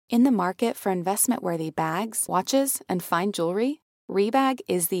In the market for investment-worthy bags, watches, and fine jewelry, Rebag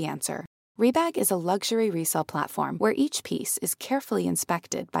is the answer. Rebag is a luxury resale platform where each piece is carefully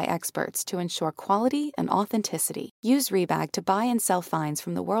inspected by experts to ensure quality and authenticity. Use Rebag to buy and sell finds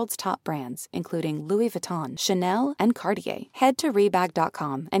from the world's top brands, including Louis Vuitton, Chanel, and Cartier. Head to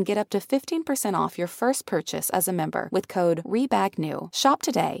Rebag.com and get up to 15% off your first purchase as a member with code REBAGNEW. Shop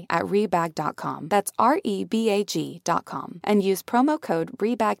today at Rebag.com. That's REBAG.com. And use promo code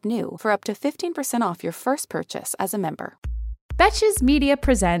REBAGNEW for up to 15% off your first purchase as a member. Betches Media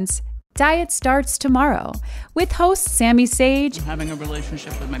presents Diet Starts Tomorrow with hosts Sammy Sage, I'm having a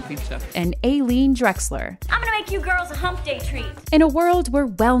relationship with my pizza, and Aileen Drexler. I'm gonna make you girls a hump day treat. In a world where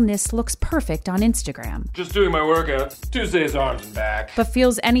wellness looks perfect on Instagram, just doing my workout, Tuesday's arms and back, but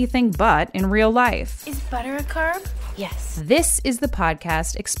feels anything but in real life. Is butter a carb? Yes. This is the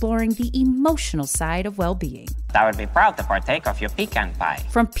podcast exploring the emotional side of well-being. I would be proud to partake of your pecan pie.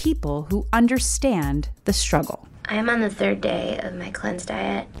 From people who understand the struggle. I am on the third day of my cleanse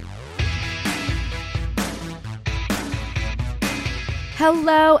diet.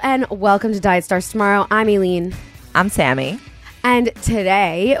 Hello and welcome to Diet Starts Tomorrow. I'm Aileen. I'm Sammy. And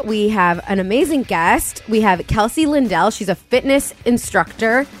today we have an amazing guest. We have Kelsey Lindell. She's a fitness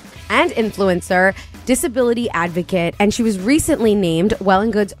instructor and influencer, disability advocate, and she was recently named Well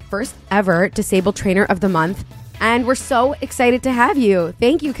 & Good's first ever Disabled Trainer of the Month. And we're so excited to have you.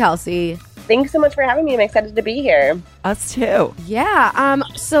 Thank you, Kelsey. Thanks so much for having me. I'm excited to be here. Us too. Yeah.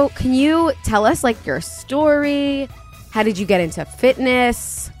 So can you tell us your story? How did you get into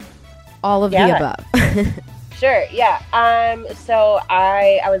fitness? All of the above. Sure. Yeah. So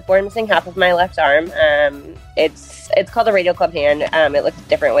I was born missing half of my left arm. It's called a radial club hand. It looks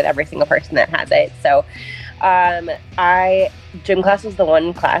different with every single person that has it. So, gym class was the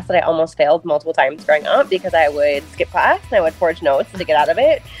one class that I almost failed multiple times growing up because I would skip class and I would forge notes to get out of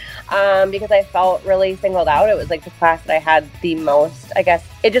it. Because I felt really singled out. It was the class that I had the most,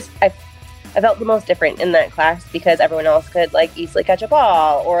 I felt the most different in that class because everyone else could easily catch a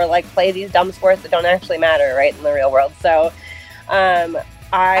ball or play these dumb sports that don't actually matter right in the real world. So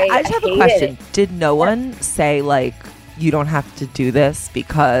I just have a question. Did no one say you don't have to do this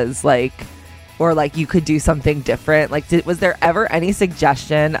because or you could do something different? Was there ever any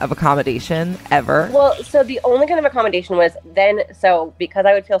suggestion of accommodation ever? Well, so the only kind of accommodation was because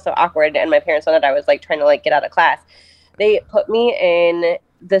I would feel so awkward and my parents know that I was trying to get out of class, they put me in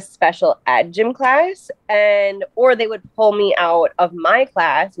the special ed gym class or they would pull me out of my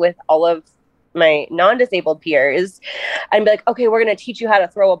class with all of my non-disabled peers and be okay, we're going to teach you how to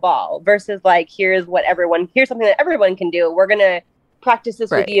throw a ball versus here's something that everyone can do. We're going to practice this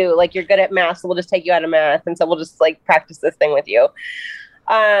with you. You're good at math, so we'll just take you out of math. And so we'll just practice this thing with you.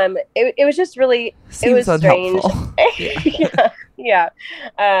 It was just really, Seems it was strange. Yeah.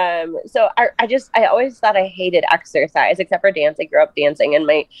 So I always thought I hated exercise except for dance. I grew up dancing and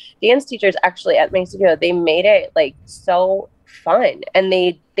my dance teachers actually at my studio, they made it so fun. And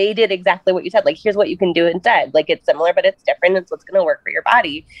they did exactly what you said. Here's what you can do instead. It's similar, but it's different. It's what's going to work for your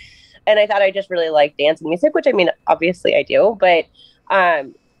body. And I thought I just really liked dance and music, which obviously I do, but,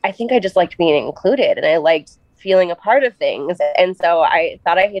 I think I just liked being included and I liked feeling a part of things. And so I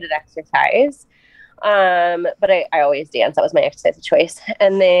thought I hated exercise. But I always danced. That was my exercise of choice.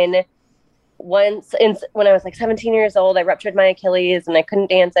 And then when I was 17 years old, I ruptured my Achilles and I couldn't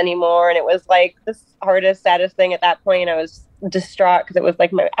dance anymore. And it was this hardest, saddest thing at that point. I was distraught because it was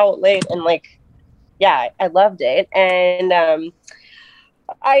my outlet and I loved it. And,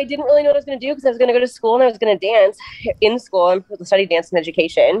 I didn't really know what I was going to do because I was going to go to school and I was going to dance in school and study dance and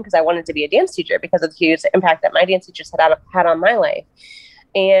education because I wanted to be a dance teacher because of the huge impact that my dance teachers had on my life.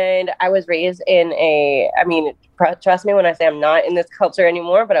 And I was raised trust me when I say I'm not in this culture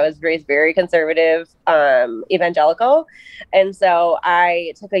anymore, but I was raised very conservative, evangelical. And so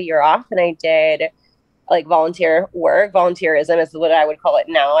I took a year off and I did volunteer work. Volunteerism is what I would call it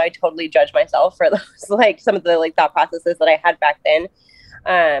now. I totally judge myself for those, some of the thought processes that I had back then.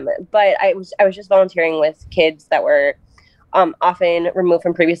 But I was just volunteering with kids that were often removed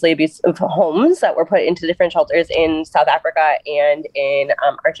from previously abusive homes that were put into different shelters in South Africa and in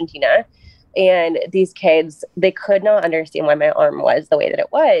Argentina. And these kids, they could not understand why my arm was the way that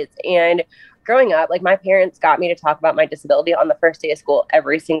it was. And growing up, my parents got me to talk about my disability on the first day of school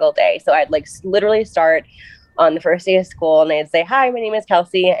every single day. So I'd literally start on the first day of school and they'd say, hi, my name is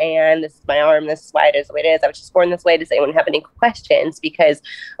Kelsey and this is my arm. This is why it is the way it is. I was just born this way. Does anyone have any questions? Because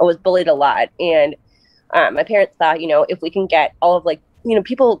I was bullied a lot. And my parents thought, if we can get all of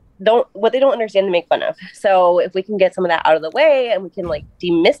people what they don't understand to make fun of. So if we can get some of that out of the way and we can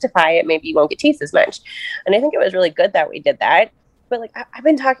demystify it, maybe you won't get teased as much. And I think it was really good that we did that. but like I've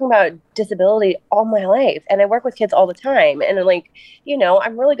been talking about disability all my life, and I work with kids all the time, and like, you know,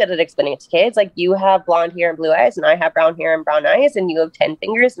 I'm really good at explaining it to kids. Like, you have blonde hair and blue eyes, and I have brown hair and brown eyes, and you have 10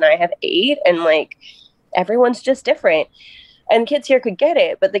 fingers and I have 8, and like everyone's just different. And kids here could get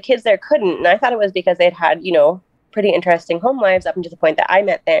it, but the kids there couldn't. And I thought it was because they'd had, you know, pretty interesting home lives up until the point that I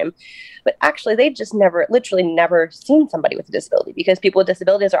met them. But actually, they just literally never seen somebody with a disability, because people with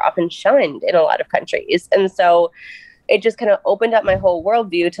disabilities are often shunned in a lot of countries. And so it just kind of opened up my whole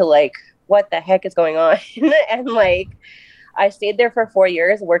worldview to like, what the heck is going on? And like, I stayed there for 4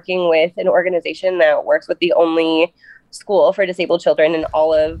 years working with an organization that works with the only school for disabled children in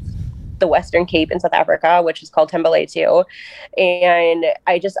all of the Western Cape in South Africa, which is called Tembeletu. And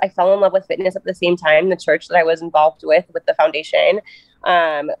I fell in love with fitness at the same time. The church that I was involved with the foundation,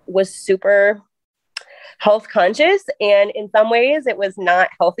 was super health conscious. And in some ways it was not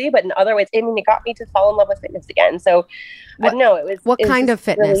healthy, but in other ways, I mean, it got me to fall in love with fitness again. So I don't know, what kind of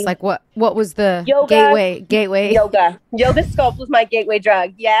fitness? Really, like what was the gateway? Yoga Sculpt was my gateway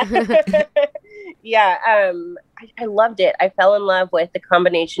drug. Yeah. Yeah. I loved it. I fell in love with the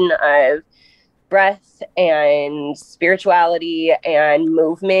combination of breath and spirituality and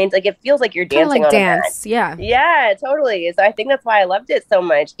movement. Like, it feels like you're dancing like on dance. Yeah. Yeah, totally. So I think that's why I loved it so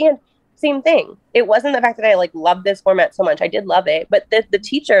much. And same thing. It wasn't the fact that I like loved this format so much. I did love it, but the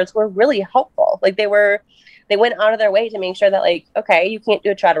teachers were really helpful. Like, they went out of their way to make sure that like, okay, you can't do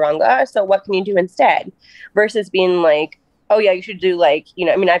a chaturanga, so what can you do instead? Versus being like, oh yeah, you should do like, you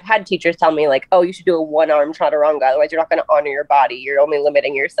know, I mean, I've had teachers tell me like, oh, you should do a 1-arm chaturanga. Otherwise you're not going to honor your body. You're only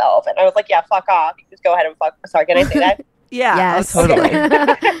limiting yourself. And I was like, yeah, fuck off. You just go ahead and fuck. Sorry, can I say that? Yeah, yes. Totally.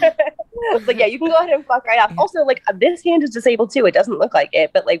 I was like, yeah, you can go ahead and fuck right off. Also, like, this hand is disabled too. It doesn't look like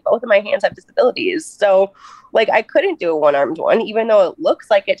it, but like both of my hands have disabilities. So like, I couldn't do a 1-armed one, even though it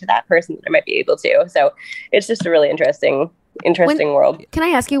looks like it to that person that I might be able to. So it's just a really interesting world. Can I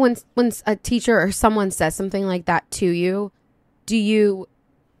ask you, when a teacher or someone says something like that to you,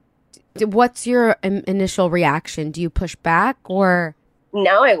 what's your initial reaction? Do you push back, or?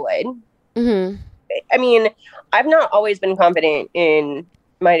 Now I would. Mm-hmm. I mean, I've not always been confident in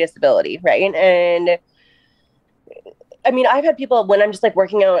my disability, right? And I mean, I've had people, when I'm just like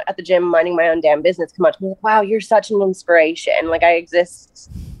working out at the gym, minding my own damn business, come up to me like, wow, you're such an inspiration. Like, I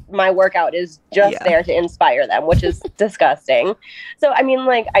exist. My workout is just there to inspire them, which is disgusting. So, I mean,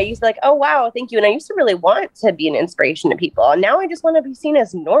 like, I used to like, oh, wow, thank you. And I used to really want to be an inspiration to people. And now I just want to be seen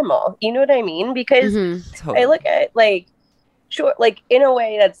as normal. You know what I mean? Because I look at like, sure, like in a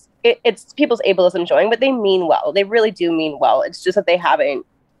way that's, it's people's ableism showing, but they mean well. They really do mean well. It's just that they haven't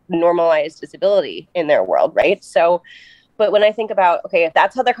normalized disability in their world, right? So, but when I think about, okay, if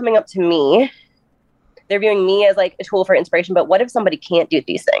that's how they're coming up to me, they're viewing me as like a tool for inspiration. But what if somebody can't do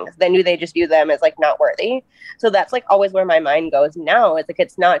these things? Then do they just view them as like not worthy? So that's like always where my mind goes now. It's like,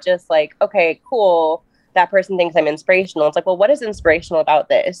 it's not just like, okay, cool, that person thinks I'm inspirational. It's like, well, what is inspirational about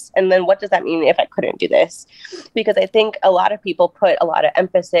this? And then what does that mean if I couldn't do this? Because I think a lot of people put a lot of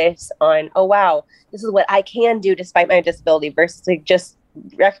emphasis on, oh, wow, this is what I can do despite my disability, versus like just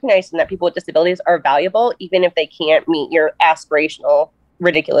recognizing that people with disabilities are valuable, even if they can't meet your aspirational,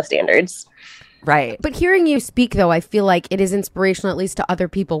 ridiculous standards. Right. But hearing you speak, though, I feel like it is inspirational, at least to other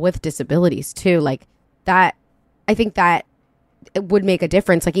people with disabilities, too. Like, that, I think that it would make a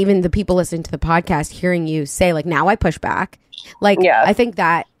difference. Like, even the people listening to the podcast, hearing you say, like, now I push back. Like, yeah. I think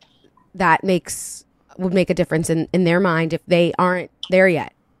that would make a difference in their mind if they aren't there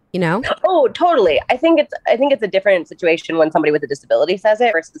yet. You know? Oh, totally. I think it's a different situation when somebody with a disability says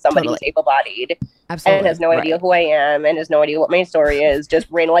it versus somebody who's able-bodied. Absolutely. And has no idea who I am and has no idea what my story is. Just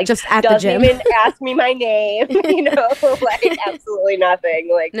randomly, just at the gym, doesn't even ask me my name. You know, like absolutely nothing.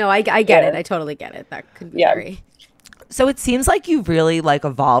 Like, no, I get it. I totally get it. That could be very. So it seems like you've really like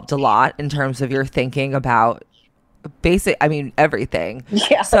evolved a lot in terms of your thinking about everything.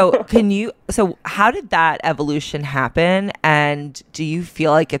 Yeah. So how did that evolution happen? And do you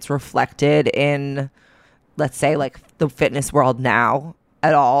feel like it's reflected in, let's say, like the fitness world now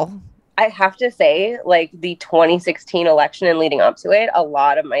at all? I have to say, like the 2016 election and leading up to it, a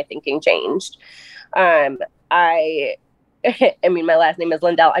lot of my thinking changed. I mean, my last name is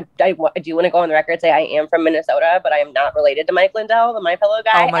Lindell. I do want to go on the record and say I am from Minnesota, but I am not related to Mike Lindell, my fellow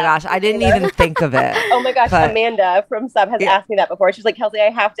guy. Oh my gosh, I didn't even think of it. Oh my gosh, Amanda from Sub has asked me that before. She's like, Kelsey, I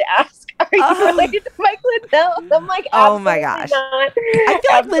have to ask, are you related to Mike Lindell? I'm like, oh my gosh. Not. I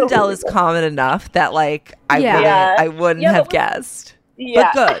feel like Lindell is common enough that like I wouldn't have guessed.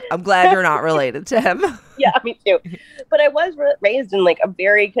 Yeah. But good. I'm glad you're not related to him. Yeah, me too. But I was raised in like a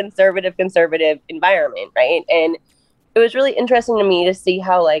very conservative environment, right? And it was really interesting to me to see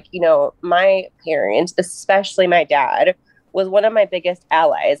how, like, you know, my parents, especially my dad, was one of my biggest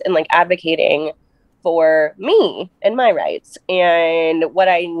allies in like advocating for me and my rights and what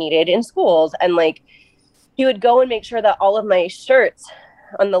I needed in schools. And like, he would go and make sure that all of my shirts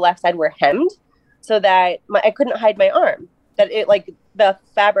on the left side were hemmed so that I couldn't hide my arm, that it like the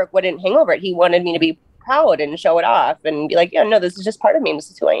fabric wouldn't hang over it. He wanted me to be proud and show it off and be like, yeah, no, this is just part of me. This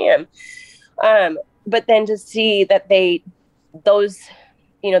is who I am. But then to see that those,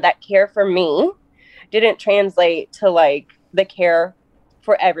 you know, that care for me didn't translate to like the care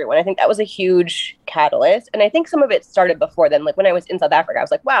for everyone. I think that was a huge catalyst. And I think some of it started before then. Like when I was in South Africa, I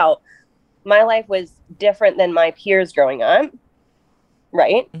was like, wow, my life was different than my peers growing up.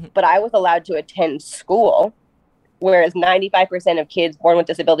 Right. Mm-hmm. But I was allowed to attend school, whereas 95% of kids born with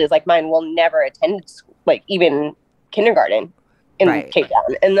disabilities like mine will never attend school, like even kindergarten in Cape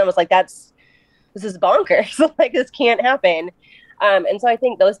Town. And I was like, this is bonkers. Like this can't happen. And so I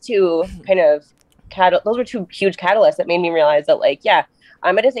think those two kind of those were two huge catalysts that made me realize that like, yeah,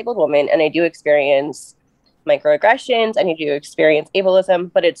 I'm a disabled woman and I do experience microaggressions and I do experience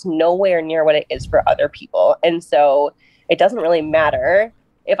ableism, but it's nowhere near what it is for other people. And so it doesn't really matter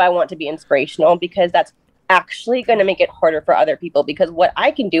if I want to be inspirational, because that's actually going to make it harder for other people, because what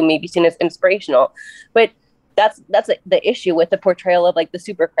I can do may be seen as inspirational, but that's the issue with the portrayal of like the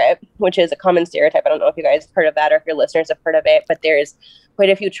super crip, which is a common stereotype. I don't know if you guys have heard of that or if your listeners have heard of it, but there's quite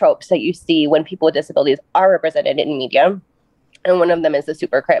a few tropes that you see when people with disabilities are represented in media. And one of them is the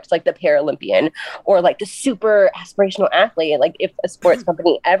super crips, like the Paralympian or like the super aspirational athlete. Like if a sports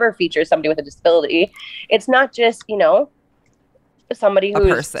company ever features somebody with a disability, it's not just, you know, somebody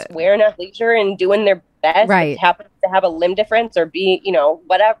who's wearing athleisure and doing their best, right, happens to have a limb difference or be, you know,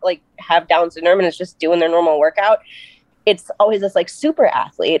 whatever, like have Down syndrome and is just doing their normal workout. It's always this like super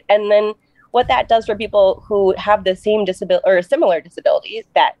athlete. And then what that does for people who have the same disability or similar disabilities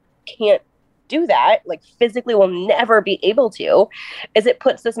that can't do that, like physically will never be able to, is it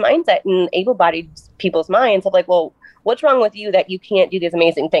puts this mindset in able-bodied people's minds of like, well, what's wrong with you that you can't do these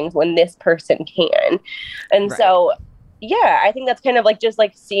amazing things when this person can? And so, yeah, I think that's kind of like just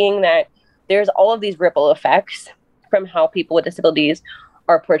like seeing that there's all of these ripple effects from how people with disabilities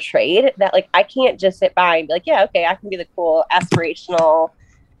are portrayed, that like I can't just sit by and be like, yeah, okay, I can be the cool aspirational,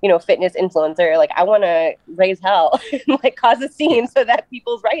 you know, fitness influencer. Like I want to raise hell and like cause a scene so that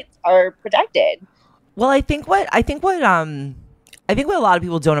people's rights are protected. Well, I think what a lot of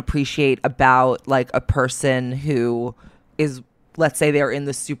people don't appreciate about like a person who is, let's say they're in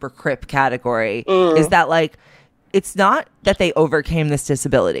the super crip category, is that like, it's not that they overcame this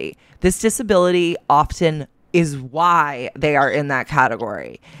disability. This disability often is why they are in that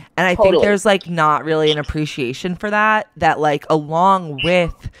category. And I think there's like not really an appreciation for that like along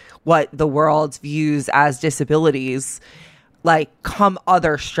with what the world views as disabilities, like come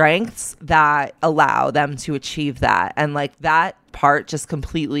other strengths that allow them to achieve that. And like that part just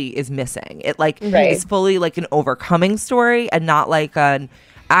completely is missing. It like is fully like an overcoming story and not like an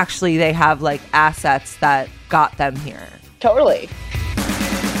actually they have like assets that got them here. Totally.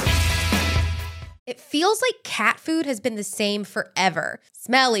 It feels like cat food has been the same forever.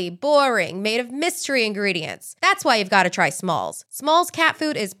 Smelly, boring, made of mystery ingredients. That's why you've got to try Smalls. Smalls cat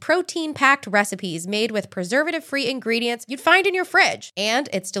food is protein-packed recipes made with preservative-free ingredients you'd find in your fridge. And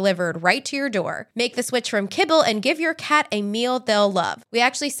it's delivered right to your door. Make the switch from kibble and give your cat a meal they'll love. We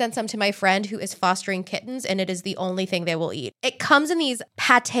actually sent some to my friend who is fostering kittens, and it is the only thing they will eat. It comes in these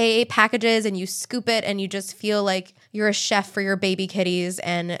pate packages, and you scoop it, and you just feel like you're a chef for your baby kitties,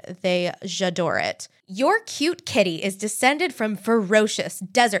 and they j'adore it. Your cute kitty is descended from ferocious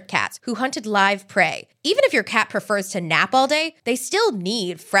desert cats who hunted live prey. Even if your cat prefers to nap all day, they still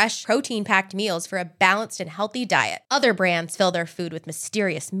need fresh, protein-packed meals for a balanced and healthy diet. Other brands fill their food with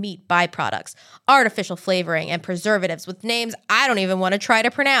mysterious meat byproducts, artificial flavoring, and preservatives with names I don't even want to try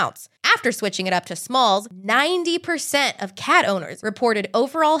to pronounce. After switching it up to Smalls, 90% of cat owners reported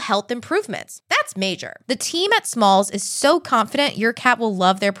overall health improvements. That's major. The team at Smalls is so confident your cat will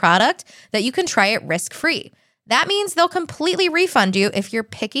love their product that you can try it risk-free. That means they'll completely refund you if your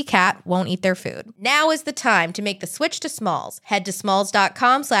picky cat won't eat their food. Now is the time to make the switch to Smalls. Head to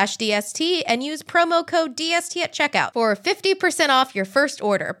smalls.com/DST and use promo code DST at checkout for 50% off your first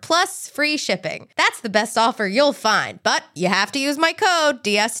order, plus free shipping. That's the best offer you'll find, but you have to use my code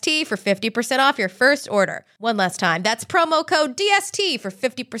DST for 50% off your first order. One last time, that's promo code DST for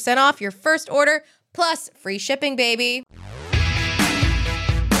 50% off your first order, plus free shipping, baby.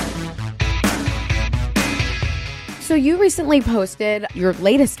 So you recently posted your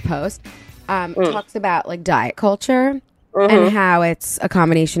latest post, talks about like diet culture and how it's a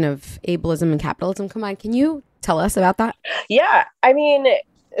combination of ableism and capitalism combined. Can you tell us about that? Yeah. I mean,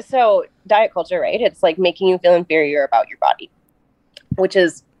 So diet culture, right? It's like making you feel inferior about your body, which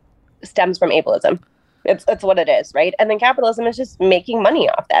stems from ableism. It's what it is, right? And then capitalism is just making money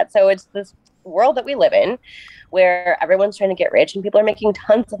off that. So it's this world that we live in where everyone's trying to get rich and people are making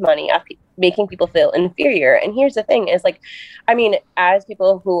tons of money off making people feel inferior. And here's the thing is like, I mean, as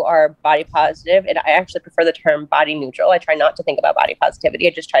people who are body positive, and I actually prefer the term body neutral. I try not to think about body positivity.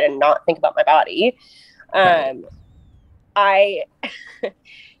 I just try to not think about my body.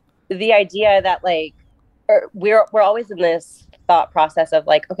 The idea that like, we're always in this thought process of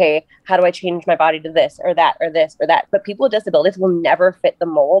like, okay, how do I change my body to this or that or this or that? But people with disabilities will never fit the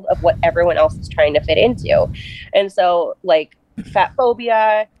mold of what everyone else is trying to fit into. And so like fat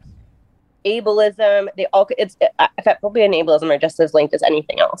phobia, ableism, fat phobia and ableism are just as linked as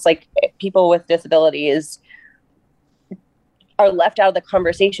anything else. Like people with disabilities are left out of the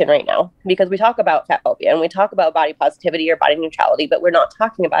conversation right now because we talk about fat phobia and we talk about body positivity or body neutrality, but we're not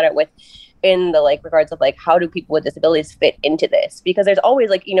talking about it in the like regards of like, how do people with disabilities fit into this? Because there's always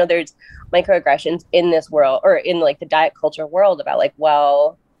like, you know, there's microaggressions in this world or in like the diet culture world about like,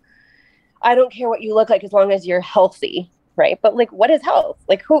 well, I don't care what you look like as long as you're healthy. Right. But like, what is health?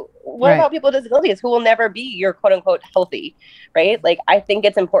 Like what about people with disabilities who will never be your quote unquote healthy? Right. Like, I think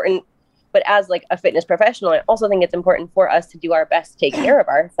it's important. But as like a fitness professional, I also think it's important for us to do our best to take care of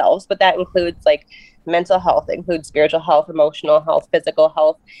ourselves. But that includes like mental health, includes spiritual health, emotional health, physical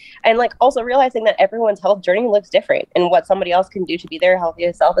health, and like also realizing that everyone's health journey looks different and what somebody else can do to be their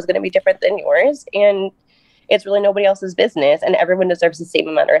healthiest self is going to be different than yours. And it's really nobody else's business and everyone deserves the same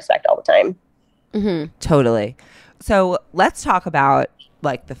amount of respect all the time. Mm-hmm. Totally. So let's talk about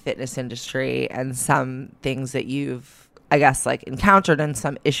like the fitness industry and some things that you've, I guess, like encountered and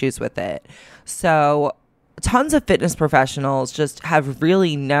some issues with it. So tons of fitness professionals just have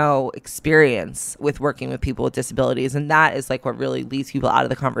really no experience with working with people with disabilities. And that is like what really leads people out of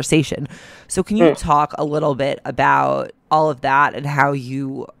the conversation. So can you talk a little bit about all of that and how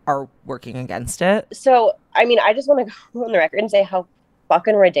you are working against it? So, I mean, I just want to go on the record and say how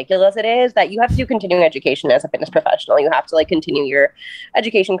fucking ridiculous it is that you have to do continuing education as a fitness professional. You have to like continue your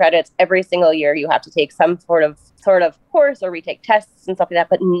education credits every single year. You have to take some sort of course or retake tests and stuff like that.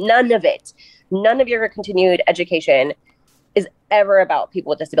 But none of your continued education is ever about people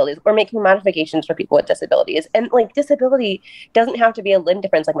with disabilities or making modifications for people with disabilities. And like disability doesn't have to be a limb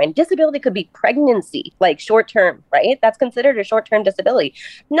difference like mine. Disability could be pregnancy, like short term, right? That's considered a short term disability.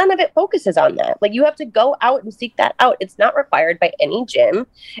 None of it focuses on that. Like you have to go out and seek that out. It's not required by any gym.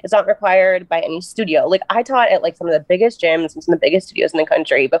 It's not required by any studio. Like I taught at like some of the biggest gyms and some of the biggest studios in the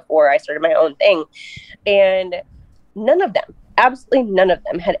country before I started my own thing. And none of them, absolutely none of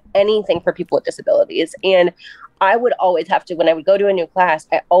them had anything for people with disabilities. And I would always have to, when I would go to a new class,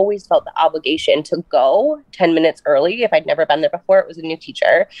 I always felt the obligation to go 10 minutes early. If I'd never been there before, it was a new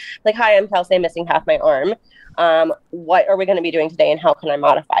teacher. Like, hi, I'm Kelsey, I'm missing half my arm. What are we going to be doing today and how can I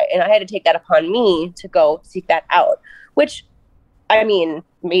modify it? And I had to take that upon me to go seek that out, which, I mean,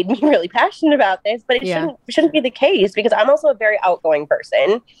 made me really passionate about this, but it shouldn't be the case because I'm also a very outgoing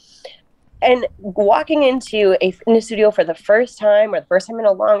person. And walking into a fitness studio for the first time or the first time in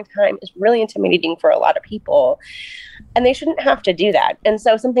a long time is really intimidating for a lot of people. And they shouldn't have to do that. And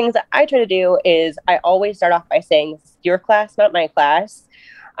so some things that I try to do is I always start off by saying, this is your class, not my class.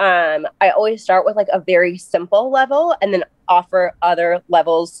 I always start with like a very simple level and then offer other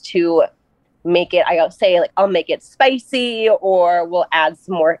levels to make it, I'll say like, I'll make it spicy or we'll add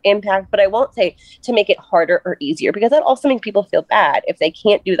some more impact, but I won't say to make it harder or easier because that also makes people feel bad. If they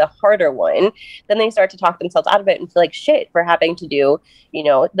can't do the harder one, then they start to talk themselves out of it and feel like shit for having to do, you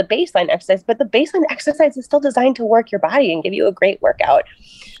know, the baseline exercise, but the baseline exercise is still designed to work your body and give you a great workout.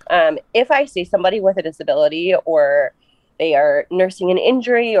 If I see somebody with a disability or they are nursing an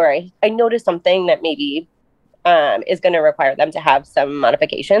injury or I notice something that maybe is going to require them to have some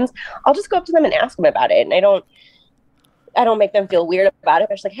modifications, I'll just go up to them and ask them about it. And I don't make them feel weird about it.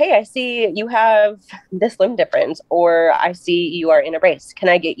 I'm just like, hey, I see you have this limb difference, or I see you are in a brace. Can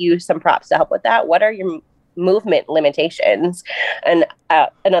I get you some props to help with that? What are your movement limitations? And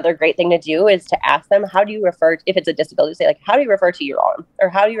another great thing to do is to ask them, how do you refer if it's a disability, say like, how do you refer to your arm, or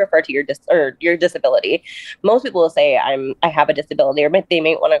how do you refer to your disability? Most people will say I have a disability, or they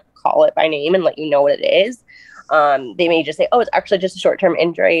may want to call it by name and let you know what it is. They may just say, oh, it's actually just a short-term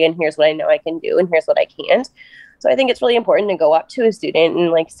injury and here's what I know I can do and here's what I can't. So I think it's really important to go up to a student and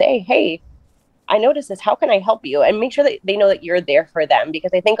like say, hey, I noticed this. How can I help you? And make sure that they know that you're there for them,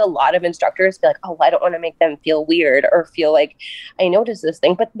 because I think a lot of instructors feel like, oh, I don't want to make them feel weird or feel like I noticed this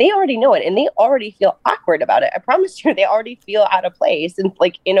thing, but they already know it and they already feel awkward about it. I promise you, they already feel out of place and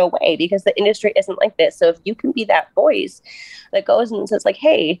like in a way, because the industry isn't like this. So if you can be that voice that goes and says like,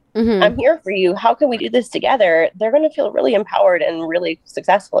 hey, I'm here for you. How can we do this together? They're going to feel really empowered and really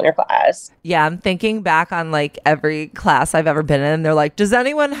successful in your class. Yeah, I'm thinking back on like every class I've ever been in. They're like, does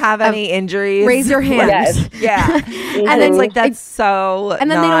anyone have any injuries? Raise your hand. Yes. Yeah. And it's like, that's so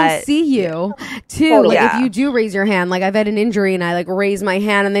and then they don't see you too. Totally. Like if you do raise your hand, like I've had an injury and I like raise my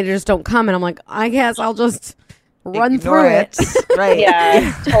hand and they just don't come, and I'm like, I guess I'll just run Ignore through it. Right.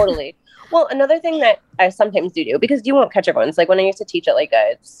 Yeah, totally. Well, another thing that I sometimes do, because you won't catch everyone's, like when I used to teach at like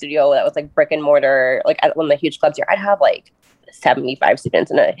a studio that was like brick and mortar, like at one of the huge clubs here, I'd have like 75 students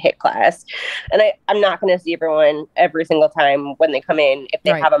in a HIIT class. And I'm not going to see everyone every single time when they come in if they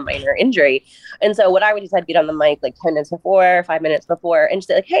have a minor injury. And so what I would do is I'd get on the mic like 10 minutes before, 5 minutes before, and just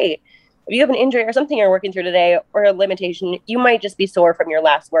say like, hey, if you have an injury or something you're working through today or a limitation, you might just be sore from your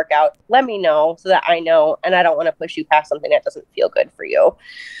last workout. Let me know so that I know, and I don't want to push you past something that doesn't feel good for you.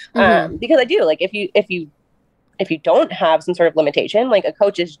 Because I do, like if you don't have some sort of limitation, like a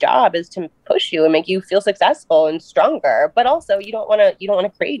coach's job is to push you and make you feel successful and stronger, but also you don't want to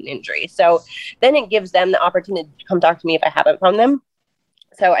create an injury. So then it gives them the opportunity to come talk to me if I haven't found them.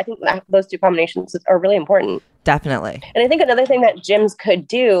 So I think that those two combinations are really important. Definitely. And I think another thing that gyms could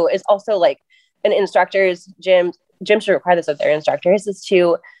do is also like an instructor's gyms should require this of their instructors, is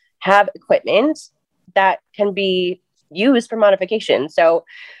to have equipment that can be used for modification. So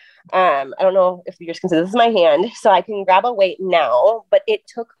I don't know if you just consider this is my hand, so I can grab a weight now, but it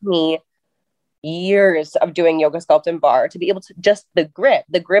took me years of doing yoga sculpt and bar to be able to just the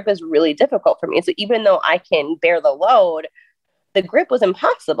grip is really difficult for me. So even though I can bear the load, the grip was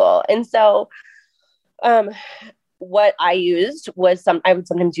impossible. And so what I used was I would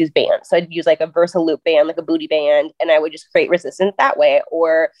sometimes use bands. So I'd use like a VersaLoop band, like a booty band, and I would just create resistance that way.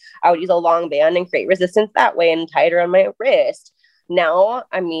 Or I would use a long band and create resistance that way and tie it around my wrist. Now,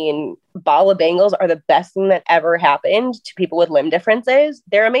 I mean, Bala bangles are the best thing that ever happened to people with limb differences.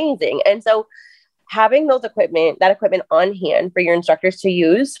 They're amazing. And so having that equipment on hand for your instructors to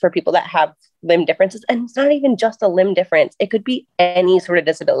use for people that have limb differences, and it's not even just a limb difference. It could be any sort of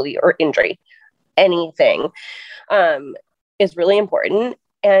disability or injury, anything, is really important.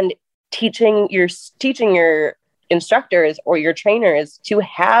 And teaching your instructors or your trainers to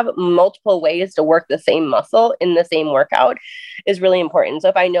have multiple ways to work the same muscle in the same workout is really important. So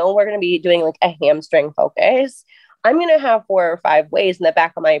if I know we're going to be doing like a hamstring focus, I'm going to have 4 or 5 ways in the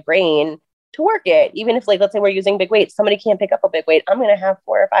back of my brain to work it. Even if, like, let's say we're using big weights, somebody can't pick up a big weight, I'm going to have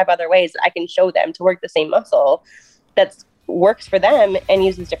 4 or 5 other ways that I can show them to work the same muscle that works for them and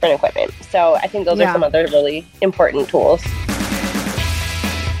uses different equipment. So I think those are some other really important tools.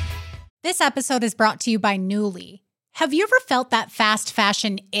 This episode is brought to you by Nuuly. Have you ever felt that fast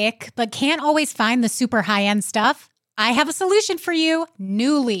fashion ick, but can't always find the super high-end stuff? I have a solution for you,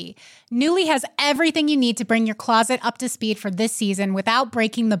 Nuuly. Nuuly has everything you need to bring your closet up to speed for this season without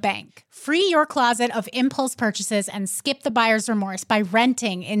breaking the bank. Free your closet of impulse purchases and skip the buyer's remorse by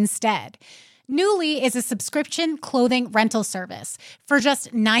renting instead. Nuuly is a subscription clothing rental service. For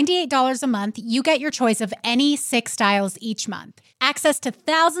just $98 a month, you get your choice of any 6 styles each month. Access to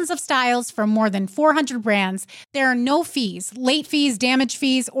thousands of styles from more than 400 brands. There are no fees, late fees, damage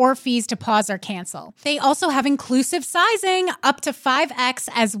fees, or fees to pause or cancel. They also have inclusive sizing, up to 5X,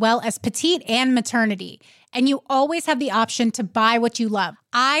 as well as petite and maternity. And you always have the option to buy what you love.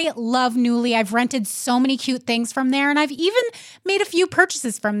 I love Nuuly. I've rented so many cute things from there, and I've even made a few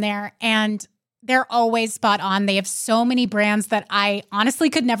purchases from there, and they're always spot on. They have so many brands that I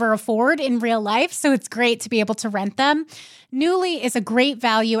honestly could never afford in real life, so it's great to be able to rent them. Nuuly is a great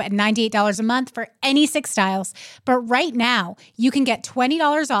value at $98 a month for any 6 styles, but right now you can get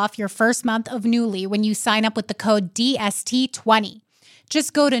 $20 off your first month of Nuuly when you sign up with the code DST20.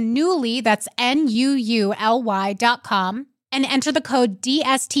 Just go to Nuuly, that's NUULY.com, and enter the code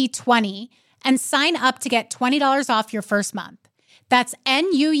DST20 and sign up to get $20 off your first month. That's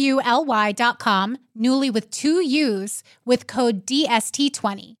NUULY.com, Nuuly with 2 U's, with code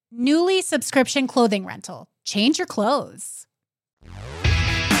DST20. Nuuly subscription clothing rental. Change your clothes.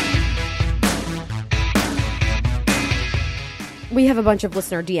 We have a bunch of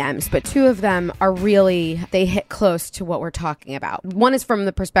listener DMs, but 2 of them are they hit close to what we're talking about. One is from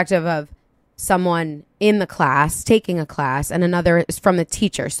the perspective of someone in the class, taking a class, and another is from the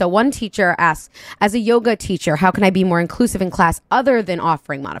teacher. So one teacher asks, as a yoga teacher, how can I be more inclusive in class other than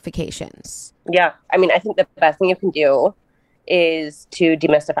offering modifications? Yeah. I mean, I think the best thing you can do is to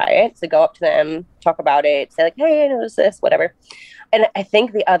demystify it. So go up to them, talk about it, say like, hey, I noticed this, whatever. And I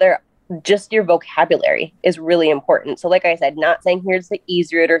think the other, just your vocabulary is really important. So like I said, not saying here's the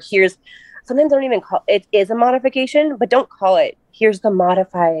easy route, or here's, sometimes don't even call it is a modification, but don't call it here's the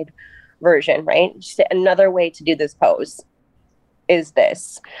modified version, right? Just say, another way to do this pose is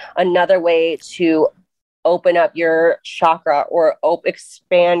this. Another way to open up your chakra or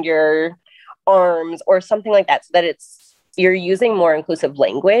expand your arms or something like that, so that you're using more inclusive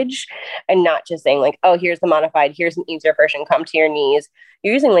language and not just saying like, oh, here's the modified, here's an easier version, come to your knees.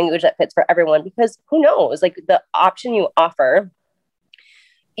 You're using language that fits for everyone, because who knows, like the option you offer,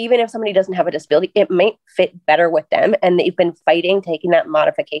 even if somebody doesn't have a disability, it might fit better with them. And they've been fighting taking that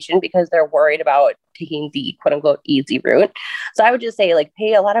modification because they're worried about taking the quote unquote easy route. So I would just say like,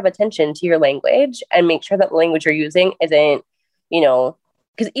 pay a lot of attention to your language and make sure that the language you're using isn't,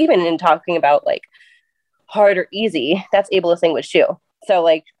 because even in talking about like hard or easy, that's ableist language too. So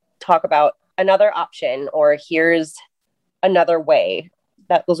like talk about another option, or here's another way.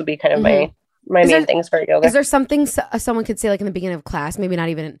 Those would be kind of my main things for yoga. Is there something someone could say like in the beginning of class, maybe not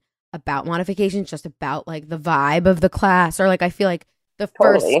even about modifications, just about like the vibe of the class, or like I feel like the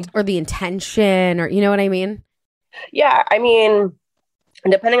first or the intention, or you know what I mean? Yeah, I mean,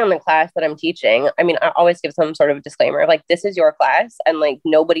 depending on the class that I'm teaching, I mean, I always give some sort of disclaimer, like this is your class and like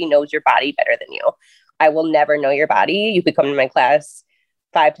nobody knows your body better than you. I will never know your body. You could come to my class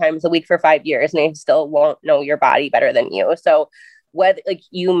 5 times a week for 5 years and I still won't know your body better than you. So whether like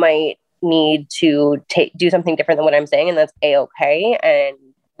you might need to do something different than what I'm saying, and that's a-okay. And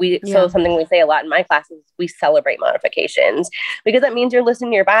so something we say a lot in my classes, we celebrate modifications, because that means you're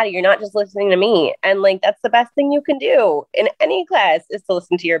listening to your body. You're not just listening to me. And like, that's the best thing you can do in any class, is to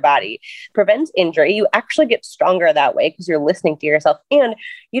listen to your body. Prevents injury. You actually get stronger that way because you're listening to yourself, and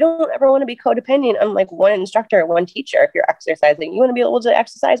you don't ever want to be codependent on like one instructor, one teacher. If you're exercising, you want to be able to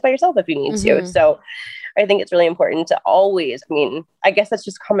exercise by yourself if you need to. So I think it's really important to always, I mean, I guess that's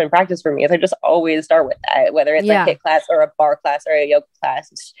just common practice for me, is I just always start with that, whether it's a HIIT class or a bar class or a yoga class.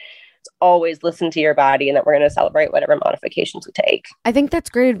 It's always listen to your body, and that we're going to celebrate whatever modifications we take. I think that's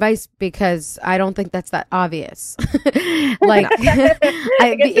great advice, because I don't think that's that obvious. Like,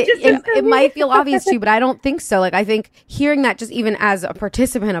 it might feel obvious to you, but I don't think so. Like, I think hearing that, just even as a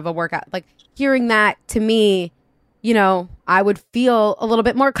participant of a workout, like hearing that to me, I would feel a little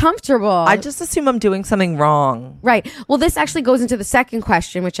bit more comfortable. I just assume I'm doing something wrong. Right. Well, this actually goes into the second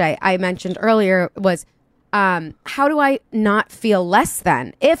question, which I mentioned earlier, was how do I not feel less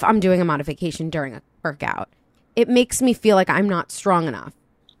than if I'm doing a modification during a workout? It makes me feel like I'm not strong enough.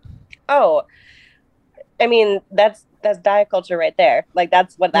 Oh, I mean, that's diet culture right there. Like,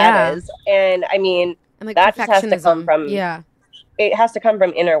 that's what that is. And I mean, like that just has to come from, it has to come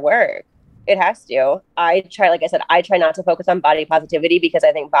from inner work. It has to. I try not to focus on body positivity, because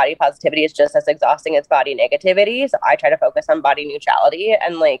I think body positivity is just as exhausting as body negativity. So I try to focus on body neutrality.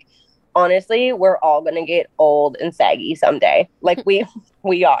 And like, honestly, we're all going to get old and saggy someday. Like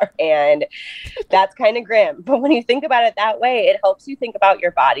we are. And that's kind of grim. But when you think about it that way, it helps you think about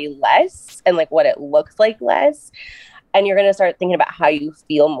your body less and like what it looks like less. And you're going to start thinking about how you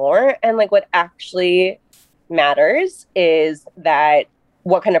feel more. And like, what actually matters is that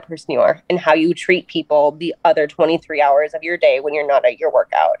what kind of person you are and how you treat people the other 23 hours of your day when you're not at your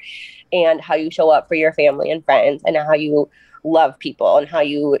workout, and how you show up for your family and friends, and how you love people, and how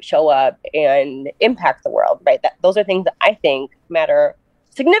you show up and impact the world, right? Those are things that I think matter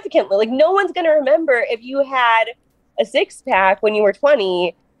significantly. Like, no one's going to remember if you had a 6-pack when you were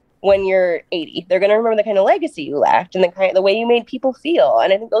 20, when you're 80. They're going to remember the kind of legacy you left and the way you made people feel.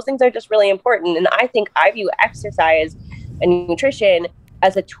 And I think those things are just really important. And I think I view exercise and nutrition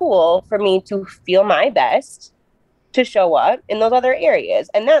as a tool for me to feel my best, to show up in those other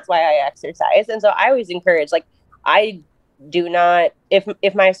areas. And that's why I exercise. And so I always encourage, like, I do not,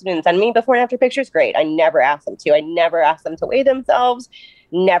 if my students send me before and after pictures, great. I never ask them to. I never ask them to weigh themselves,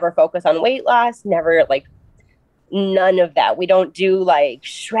 never focus on weight loss, never like, none of that. We don't do like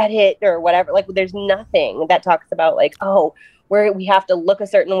shred it or whatever. Like, there's nothing that talks about like, oh, we have to look a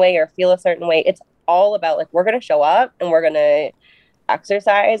certain way or feel a certain way. It's all about like, we're going to show up and we're going to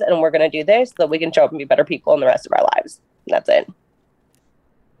exercise and we're going to do this so that we can show up and be better people in the rest of our lives. That's it.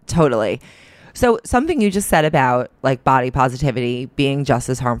 Totally. So something you just said about like body positivity being just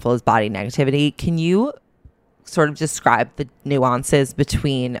as harmful as body negativity. Can you sort of describe the nuances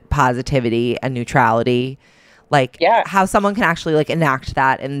between positivity and neutrality? Like how someone can actually like enact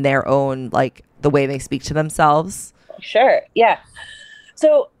that in their own, like the way they speak to themselves? Sure. Yeah.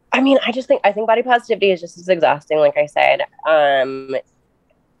 So, I mean, I think body positivity is just as exhausting. Like I said,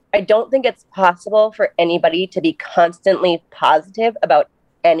 I don't think it's possible for anybody to be constantly positive about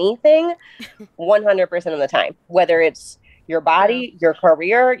anything 100% of the time, whether it's your body, your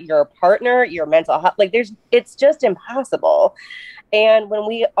career, your partner, your mental health. Like it's just impossible. And when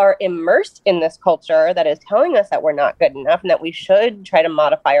we are immersed in this culture that is telling us that we're not good enough and that we should try to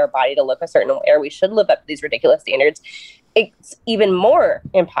modify our body to look a certain way, or we should live up to these ridiculous standards, it's even more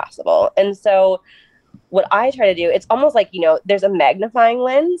impossible. And so what I try to do, it's almost like, there's a magnifying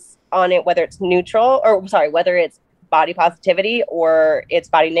lens on it, whether it's whether it's body positivity or it's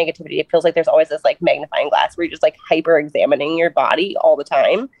body negativity. It feels like there's always this like magnifying glass where you're just like hyper examining your body all the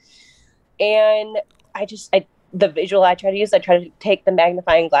time. And the visual I try to use, I try to take the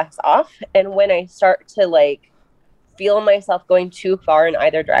magnifying glass off. And when I start to like feel myself going too far in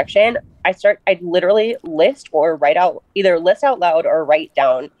either direction, I literally list out loud or write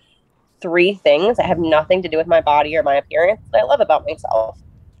down 3 things that have nothing to do with my body or my appearance that I love about myself.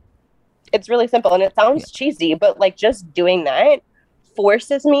 It's really simple and it sounds cheesy, but like just doing that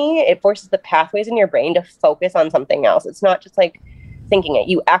forces the pathways in your brain to focus on something else. It's not just like thinking it.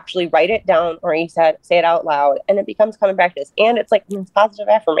 You actually write it down or you say it out loud and it becomes common practice. And it's like positive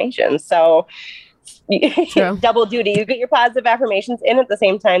affirmations. So double duty. You get your positive affirmations in at the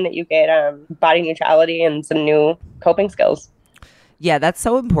same time that you get body neutrality and some new coping skills. Yeah, that's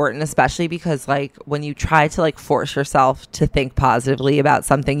so important, especially because like when you try to like force yourself to think positively about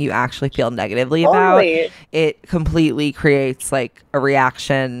something you actually feel negatively about, it completely creates like a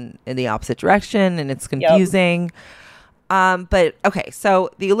reaction in the opposite direction and it's confusing. But okay,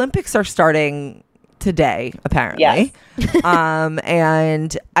 so the Olympics are starting today, apparently. Yes.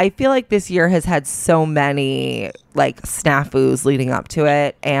 And I feel like this year has had so many like snafus leading up to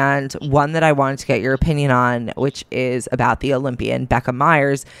it. And one that I wanted to get your opinion on, which is about the Olympian Becca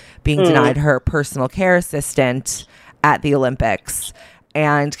Myers being denied her personal care assistant at the Olympics.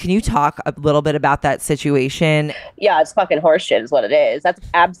 And can you talk a little bit about that situation? Yeah, it's fucking horseshit is what it is. That's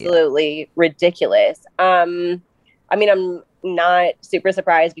absolutely ridiculous. I'm not super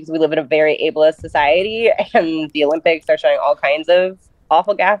surprised because we live in a very ableist society and the Olympics are showing all kinds of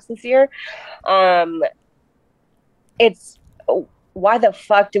awful gaffes this year. It's why the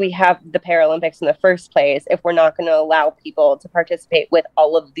fuck do we have the Paralympics in the first place if we're not going to allow people to participate with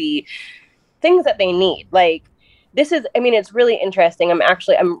all of the things that they need? Like it's really interesting.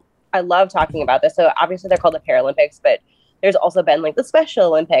 I love talking about this. So obviously they're called the Paralympics, but there's also been like the Special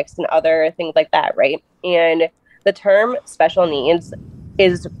Olympics and other things like that. Right. And the term special needs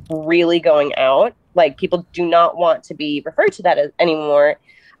is really going out. Like people do not want to be referred to that anymore.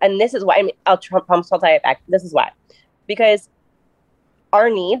 And this is why, I'll tell you it back. This is why, because our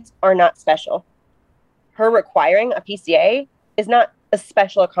needs are not special. Her requiring a PCA is not a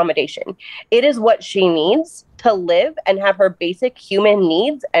special accommodation. It is what she needs to live and have her basic human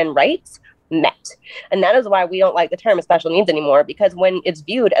needs and rights met. And that is why we don't like the term special needs anymore, because when it's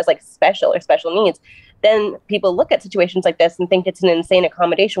viewed as like special or special needs, then people look at situations like this and think it's an insane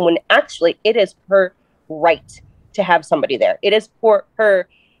accommodation when actually it is her right to have somebody there. It is for her.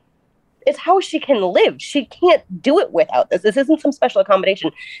 It's how she can live. She can't do it without this. This isn't some special accommodation.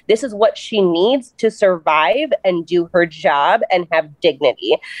 This is what she needs to survive and do her job and have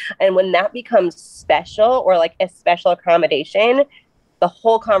dignity. And when that becomes special or like a special accommodation, the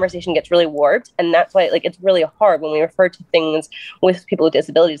whole conversation gets really warped. And that's why it's really hard when we refer to things with people with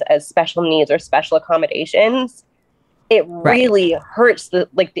disabilities as special needs or special accommodations. It really hurts the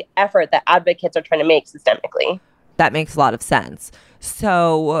effort that advocates are trying to make systemically. That makes a lot of sense.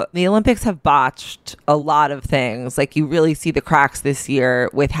 So the Olympics have botched a lot of things. Like you really see the cracks this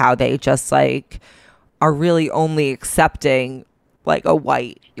year with how they just are really only accepting like a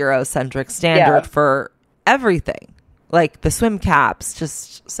white Eurocentric standard for everything. Like the swim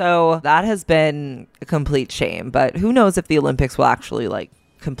caps, so that has been a complete shame. But who knows if the Olympics will actually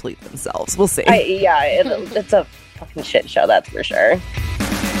complete themselves? We'll see. It's a fucking shit show, that's for sure.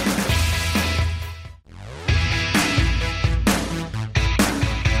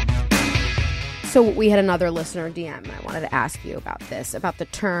 So we had another listener DM, and I wanted to ask you about this, about the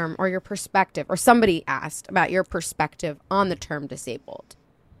term or your perspective, or somebody asked about your perspective on the term disabled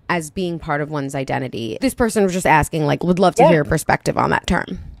as being part of one's identity. This person was just asking, would love to hear your perspective on that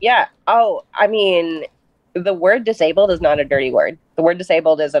term. Yeah. Oh, the word disabled is not a dirty word. The word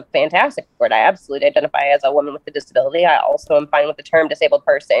disabled is a fantastic word. I absolutely identify as a woman with a disability. I also am fine with the term disabled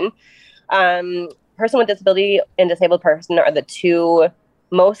person. Person with disability and disabled person are the two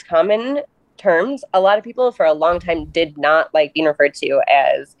most common terms. A lot of people for a long time did not like being referred to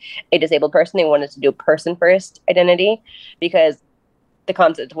as a disabled person. They wanted to do person first identity because the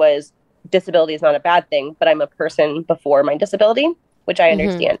concept was disability is not a bad thing, but I'm a person before my disability. which I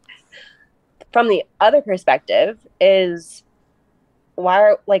understand. From the other perspective is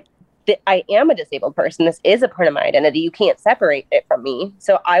I am a disabled person. This is a part of my identity. You can't separate it from me.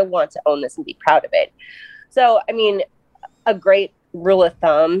 So I want to own this and be proud of it. So, I mean, a great rule of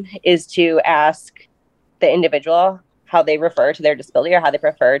thumb is to ask the individual how they refer to their disability or how they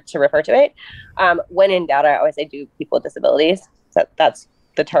prefer to refer to it. When in doubt, I always say do people with disabilities. So that's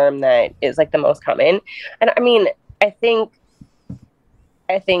the term that is like the most common. And I mean, I think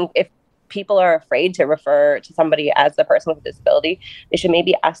if people are afraid to refer to somebody as the person with a disability, they should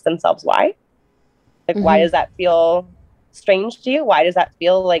maybe ask themselves why. Like, why does that feel strange to you? Why does that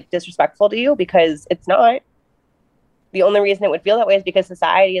feel like disrespectful to you? Because it's not. The only reason it would feel that way is because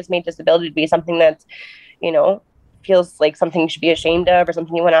society has made disability to be something that's, you know, feels like something you should be ashamed of or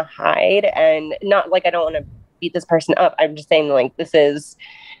something you want to hide. And not like I don't want to beat this person up. I'm just saying, like, this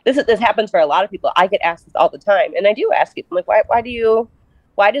happens for a lot of people. I get asked this all the time, and I do ask people, like,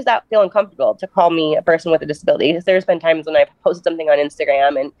 why does that feel uncomfortable to call me a person with a disability? Because there's been times when I've posted something on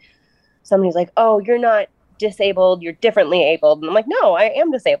Instagram and somebody's like, oh, you're not disabled, you're differently abled. And I'm like, no, I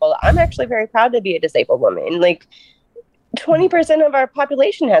am disabled. I'm actually very proud to be a disabled woman. Like, 20% of our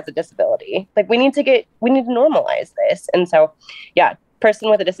population has a disability. Like, we need to normalize this. And so, yeah, person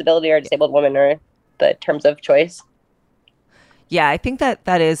with a disability or a disabled woman are the terms of choice. Yeah, I think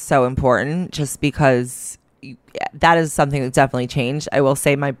that is so important just because that is something that's definitely changed. I will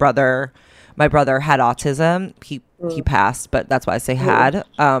say my brother had autism. He passed, but that's why I say had.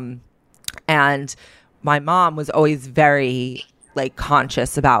 And my mom was always very like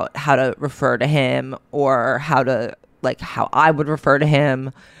conscious about how to refer to him or how I would refer to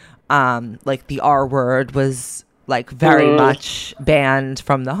him. Like the R word was like very much banned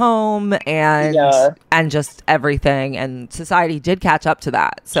from the home and just everything. And society did catch up to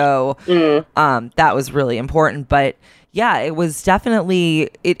that. So that was really important. But yeah, it is definitely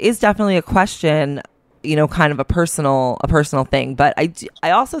a question, you know, kind of a personal thing. But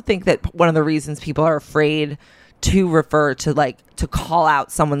I also think that one of the reasons people are afraid to refer to to call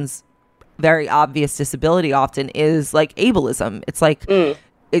out someone's very obvious disability often is like ableism. It's like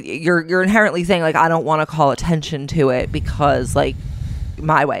you're inherently saying like I don't want to call attention to it because like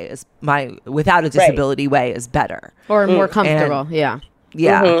my without a disability way is better or more comfortable. And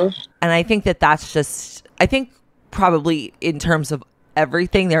I think that's just I think probably in terms of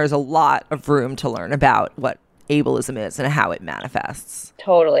everything there is a lot of room to learn about what ableism is and how it manifests.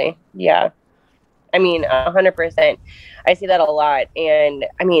 Totally. Yeah. I mean, 100%. I see that a lot. And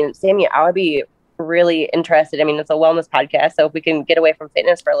I mean, Sammy, I would be really interested. I mean, it's a wellness podcast, so if we can get away from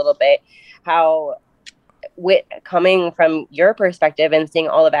fitness for a little bit, how coming from your perspective and seeing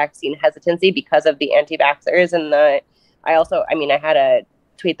all the vaccine hesitancy because of the anti-vaxxers and I had a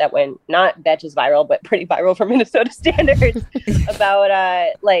tweet that went not batches viral, but pretty viral for Minnesota standards about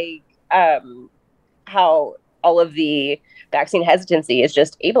how all of the vaccine hesitancy is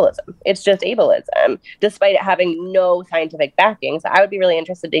just ableism. It's just ableism, despite it having no scientific backing. So I would be really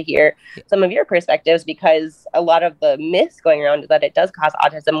interested to hear some of your perspectives, because a lot of the myths going around is that it does cause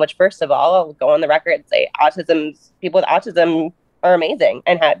autism, which first of all, I'll go on the record and say people with autism are amazing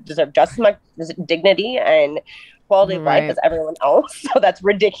and deserve just as much dignity and quality of life as everyone else. So that's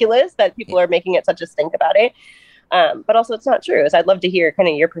ridiculous that people are making it such a stink about it. But also it's not true. So I'd love to hear kind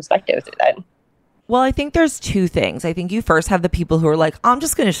of your perspective through that. Well, I think there's two things. I think you first have the people who are like, I'm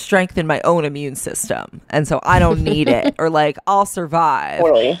just going to strengthen my own immune system. And so I don't need it. Or like, I'll survive.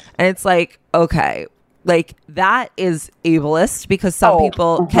 Totally. And it's like, okay, like that is ableist because some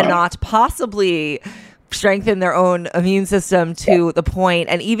people cannot possibly strengthen their own immune system to the point.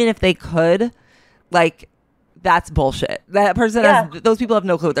 And even if they could, like, that's bullshit. That person those people have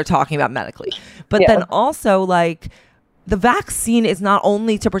no clue what they're talking about medically. But then also like, the vaccine is not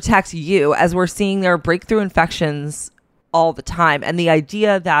only to protect you, as we're seeing there are breakthrough infections all the time. And the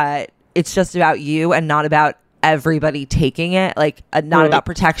idea that it's just about you and not about everybody taking it, like not about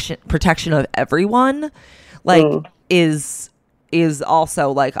protection of everyone, like is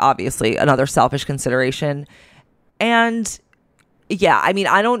also like obviously another selfish consideration. And yeah, I mean,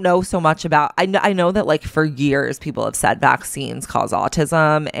 I don't know so much about, I know that like for years people have said vaccines cause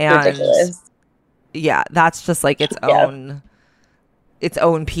autism and ridiculous. Yeah, that's just like its own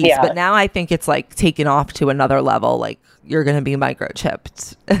piece. Yeah. But now I think it's like taken off to another level. Like you're going to be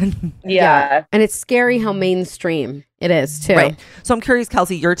microchipped. Yeah. And it's scary how mainstream it is too. Right. So I'm curious,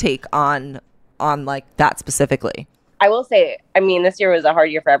 Kelsey, your take on like that specifically. I will say, I mean, this year was a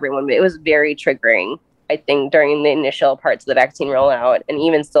hard year for everyone, but it was very triggering, I think, during the initial parts of the vaccine rollout, and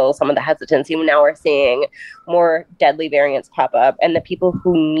even still some of the hesitancy. Now we're seeing more deadly variants pop up, and the people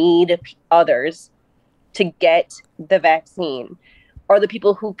who need others to get the vaccine are the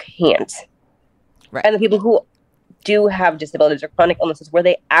people who can't. Right. And the people who do have disabilities or chronic illnesses where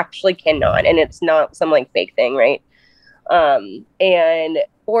they actually cannot, and it's not some like fake thing, right? And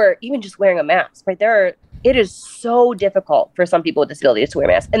or even just wearing a mask, right? It is so difficult for some people with disabilities to wear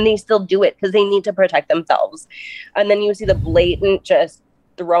masks, and they still do it because they need to protect themselves. And then you see the blatant just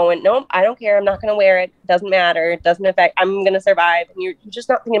throwing, nope, I don't care, I'm not going to wear it, doesn't matter, it doesn't affect, I'm going to survive. And you're just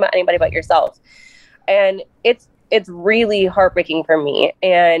not thinking about anybody but yourself. And it's really heartbreaking for me.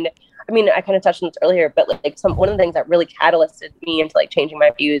 And I mean, I kind of touched on this earlier, but like one of the things that really catalyzed me into like changing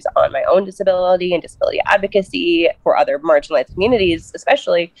my views on my own disability and disability advocacy for other marginalized communities,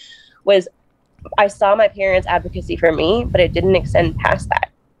 especially, was I saw my parents' advocacy for me, but it didn't extend past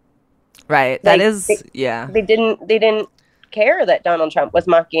that. Right. Like, that is, They didn't care that Donald Trump was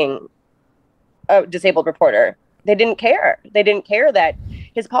mocking a disabled reporter. They didn't care. They didn't care that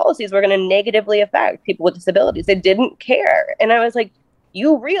his policies were going to negatively affect people with disabilities. They didn't care. And I was like,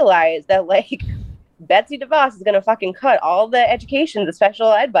 you realize that like Betsy DeVos is going to fucking cut all the education, the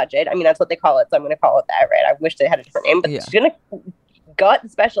special ed budget. I mean, that's what they call it. So I'm going to call it that, right? I wish they had a different name, but she's going to gut the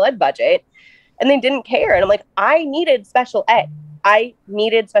special ed budget. And they didn't care. And I'm like, I needed special ed. I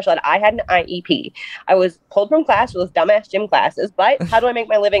had an IEP. I was pulled from class for those dumbass gym classes, but how do I make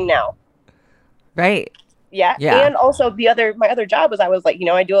my living now? Right. Yeah. And also my other job was I was like,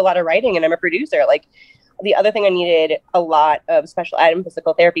 I do a lot of writing and I'm a producer. Like the other thing I needed a lot of special ed and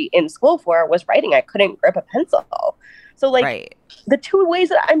physical therapy in school for was writing. I couldn't grip a pencil. So like the two ways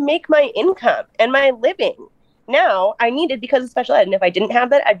that I make my income and my living now I needed because of special ed. And if I didn't have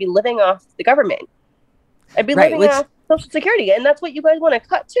that, I'd be living off the government. I'd be living off Social Security. And that's what you guys want to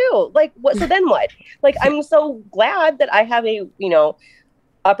cut too. Like what? So then what? Like, I'm so glad that I have a,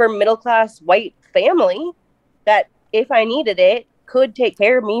 upper middle class white family that if I needed it could take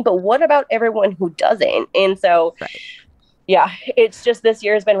care of me. But what about everyone who doesn't? And so, yeah, it's just this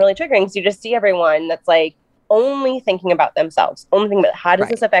year has been really triggering. So you just see everyone that's like only thinking about themselves, only thinking about how does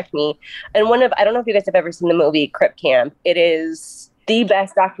this affect me? And I don't know if you guys have ever seen the movie Crip Camp. It is the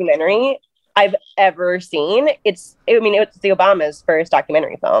best documentary I've ever seen. It's the Obama's first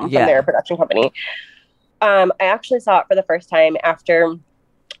documentary film from their production company. I actually saw it for the first time after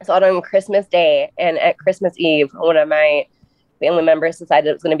I saw it on Christmas Day, and at Christmas Eve, one of my family members decided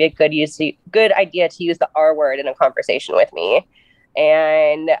it was going to be a good idea to use the R word in a conversation with me,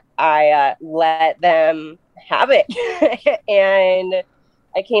 and I let them have it. And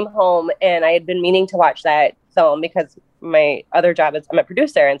I came home, and I had been meaning to watch that film because my other job is I'm a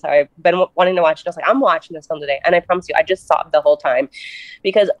producer, and so I've been wanting to watch it. I was like, I'm watching this film today, and I promise you, I just sobbed the whole time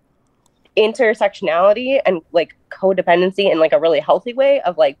because intersectionality and like codependency in like a really healthy way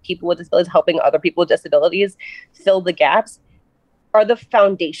of like people with disabilities helping other people with disabilities fill the gaps are the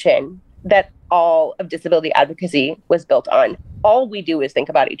foundation that all of disability advocacy was built on. All we do is think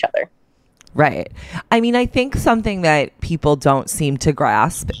about each other. Right. I mean, I think something that people don't seem to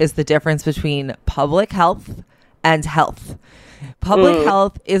grasp is the difference between public health and health. Public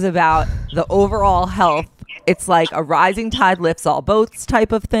health is about the overall health. It's like a rising tide lifts all boats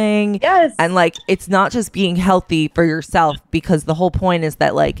type of thing. Yes. And like, it's not just being healthy for yourself, because the whole point is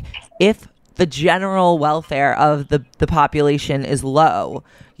that like, if the general welfare of the population is low,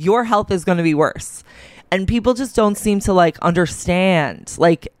 your health is going to be worse. And people just don't seem to like understand.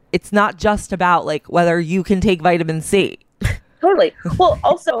 Like, it's not just about like whether you can take vitamin C. Totally. Well,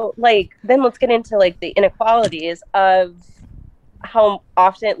 also, like, then let's get into like the inequalities of how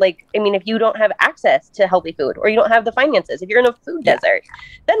often, like, I mean, if you don't have access to healthy food or you don't have the finances, if you're in a food desert,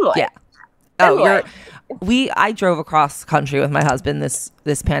 then what? Yeah. I drove across country with my husband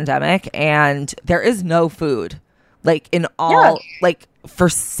this pandemic, and there is no food, like in all, like for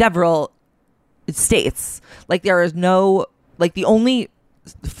several states, like there is no, like the only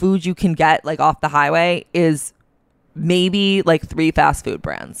food you can get like off the highway is maybe like 3 fast food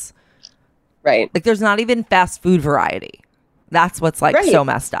brands. Right. Like there's not even fast food variety. That's what's like so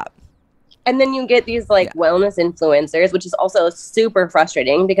messed up. And then you get these like wellness influencers, which is also super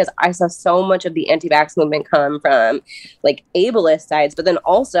frustrating because I saw so much of the anti-vax movement come from like ableist sides, but then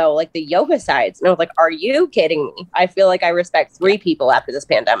also like the yoga sides. And I was like, are you kidding me? I feel like I respect 3 people after this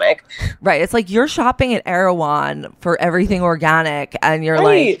pandemic. Right. It's like you're shopping at Erewhon for everything organic, and you're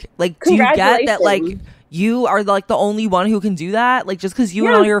like do you get that like you are like the only one who can do that? Like just because you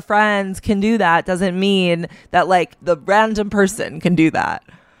and all your friends can do that doesn't mean that like the random person can do that.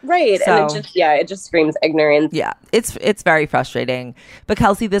 Right. So, and it just screams ignorance. Yeah, it's very frustrating. But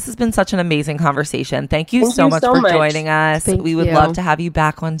Kelsey, this has been such an amazing conversation. Thank you so much for joining us. We would love to have you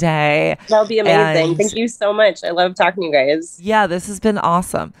back one day. That would be amazing. Thank you so much. I love talking to you guys. Yeah, this has been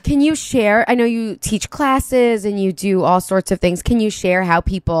awesome. Can you share, I know you teach classes and you do all sorts of things. Can you share how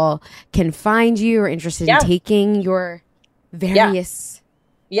people can find you or interested in taking your various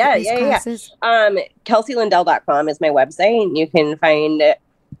classes? KelseyLindell.com is my website. You can find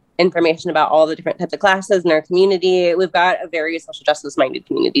information about all the different types of classes in our community. We've got a very social justice minded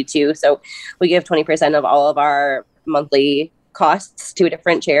community too. So we give 20% of all of our monthly costs to a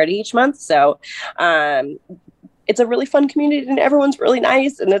different charity each month. So it's a really fun community and everyone's really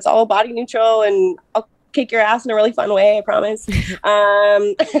nice and it's all body neutral and I'll kick your ass in a really fun way, I promise.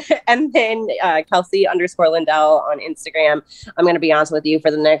 And then Kelsey_Lindell on Instagram. I'm going to be honest with you, for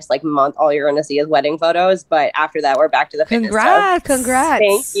the next month, all you're going to see is wedding photos. But after that, we're back to the fitness stuff. Congrats.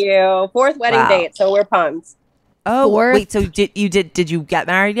 Thank you. 4th wedding date. So we're pumped. Oh, wait. So did you get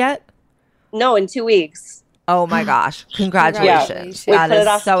married yet? No, in 2 weeks. Oh my gosh. Congratulations. We put it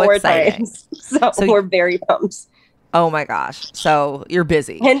off so 4 exciting. times. So we're very pumped. Oh my gosh. So you're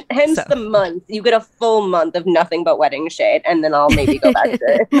busy. Hence the month. You get a full month of nothing but wedding shade, and then I'll maybe go back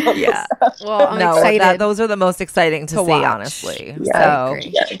to yeah. Well, I'm excited. Those are the most exciting to see, watch. honestly. Yeah, so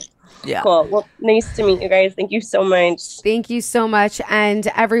yeah. Cool. Well, nice to meet you guys. Thank you so much. Thank you so much. And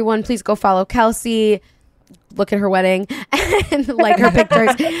everyone, please go follow Kelsey. Look at her wedding and like her pictures.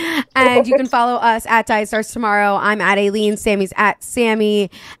 And you can follow us at Diet Starts Tomorrow. I'm at Aileen. Sammy's at Sammy.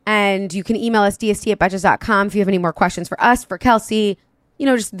 And you can email us dst@betches.com if you have any more questions for us, for Kelsey,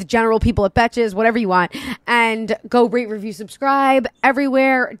 just the general people at Betches, whatever you want. And go rate, review, subscribe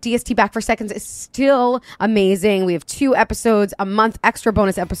everywhere. DST Back for Seconds is still amazing. We have 2 episodes a month, extra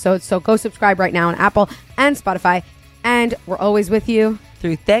bonus episodes. So go subscribe right now on Apple and Spotify. And we're always with you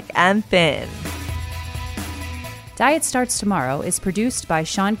through thick and thin. Diet Starts Tomorrow is produced by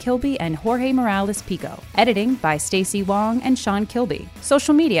Sean Kilby and Jorge Morales Pico. Editing by Stacey Wong and Sean Kilby.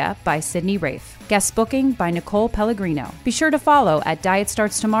 Social media by Sydney Rafe. Guest booking by Nicole Pellegrino. Be sure to follow at Diet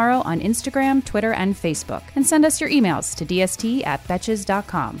Starts Tomorrow on Instagram, Twitter, and Facebook. And send us your emails to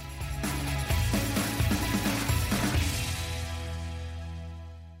dst@betches.com.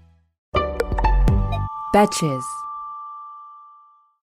 Betches.